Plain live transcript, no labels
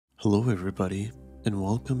Hello, everybody, and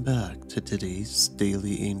welcome back to today's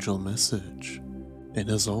daily angel message. And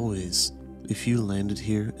as always, if you landed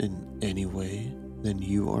here in any way, then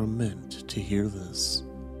you are meant to hear this.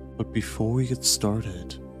 But before we get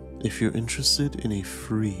started, if you're interested in a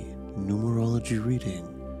free numerology reading,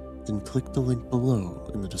 then click the link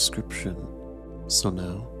below in the description. So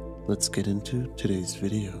now, let's get into today's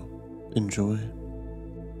video. Enjoy.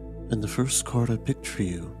 And the first card I picked for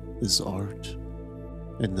you is Art.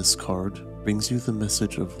 And this card brings you the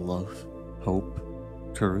message of love, hope,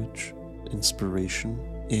 courage, inspiration,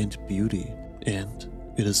 and beauty. And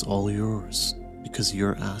it is all yours because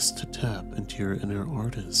you're asked to tap into your inner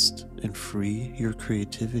artist and free your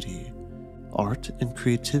creativity. Art and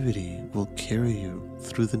creativity will carry you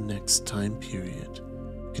through the next time period.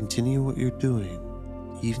 Continue what you're doing,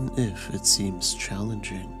 even if it seems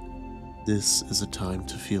challenging. This is a time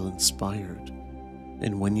to feel inspired.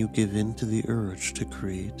 And when you give in to the urge to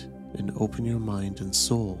create and open your mind and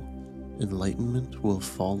soul, enlightenment will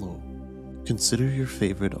follow. Consider your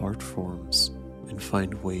favorite art forms and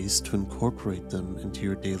find ways to incorporate them into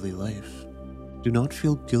your daily life. Do not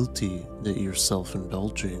feel guilty that you're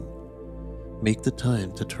self-indulging. Make the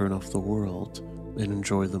time to turn off the world and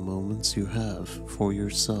enjoy the moments you have for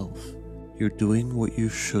yourself. You're doing what you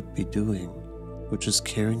should be doing, which is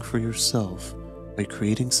caring for yourself by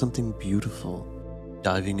creating something beautiful.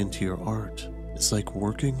 Diving into your art is like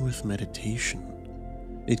working with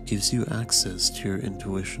meditation. It gives you access to your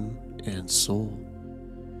intuition and soul,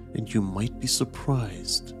 and you might be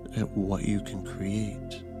surprised at what you can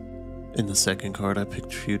create. And the second card I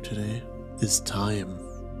picked for you today is Time.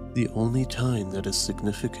 The only time that is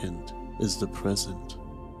significant is the present.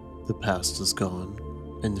 The past is gone,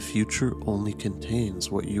 and the future only contains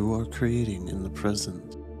what you are creating in the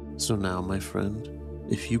present. So now, my friend,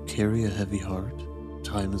 if you carry a heavy heart,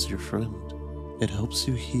 time is your friend. It helps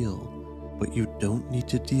you heal, but you don't need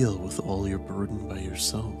to deal with all your burden by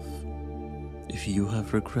yourself. If you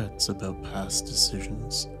have regrets about past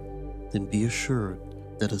decisions, then be assured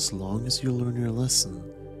that as long as you learn your lesson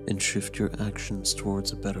and shift your actions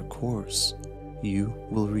towards a better course, you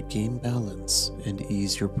will regain balance and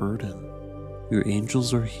ease your burden. Your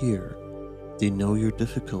angels are here. They know your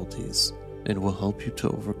difficulties and will help you to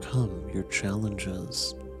overcome your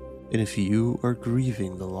challenges. And if you are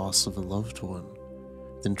grieving the loss of a loved one,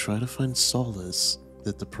 then try to find solace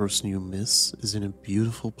that the person you miss is in a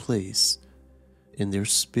beautiful place and their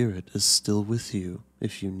spirit is still with you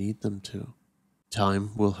if you need them to.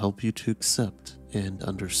 Time will help you to accept and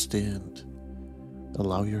understand.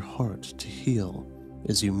 Allow your heart to heal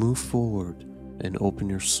as you move forward and open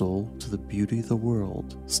your soul to the beauty the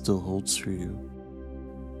world still holds for you.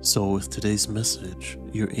 So with today's message,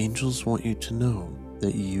 your angels want you to know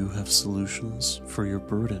that you have solutions for your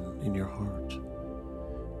burden in your heart.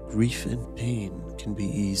 Grief and pain can be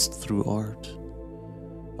eased through art.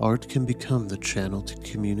 Art can become the channel to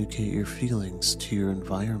communicate your feelings to your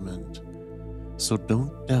environment. So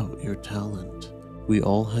don't doubt your talent. We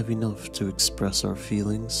all have enough to express our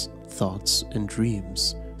feelings, thoughts, and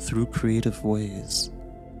dreams through creative ways.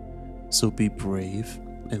 So be brave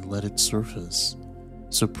and let it surface.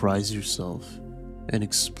 Surprise yourself and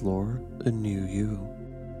explore a new you.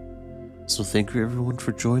 So thank you everyone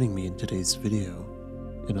for joining me in today's video,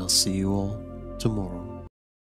 and I'll see you all tomorrow.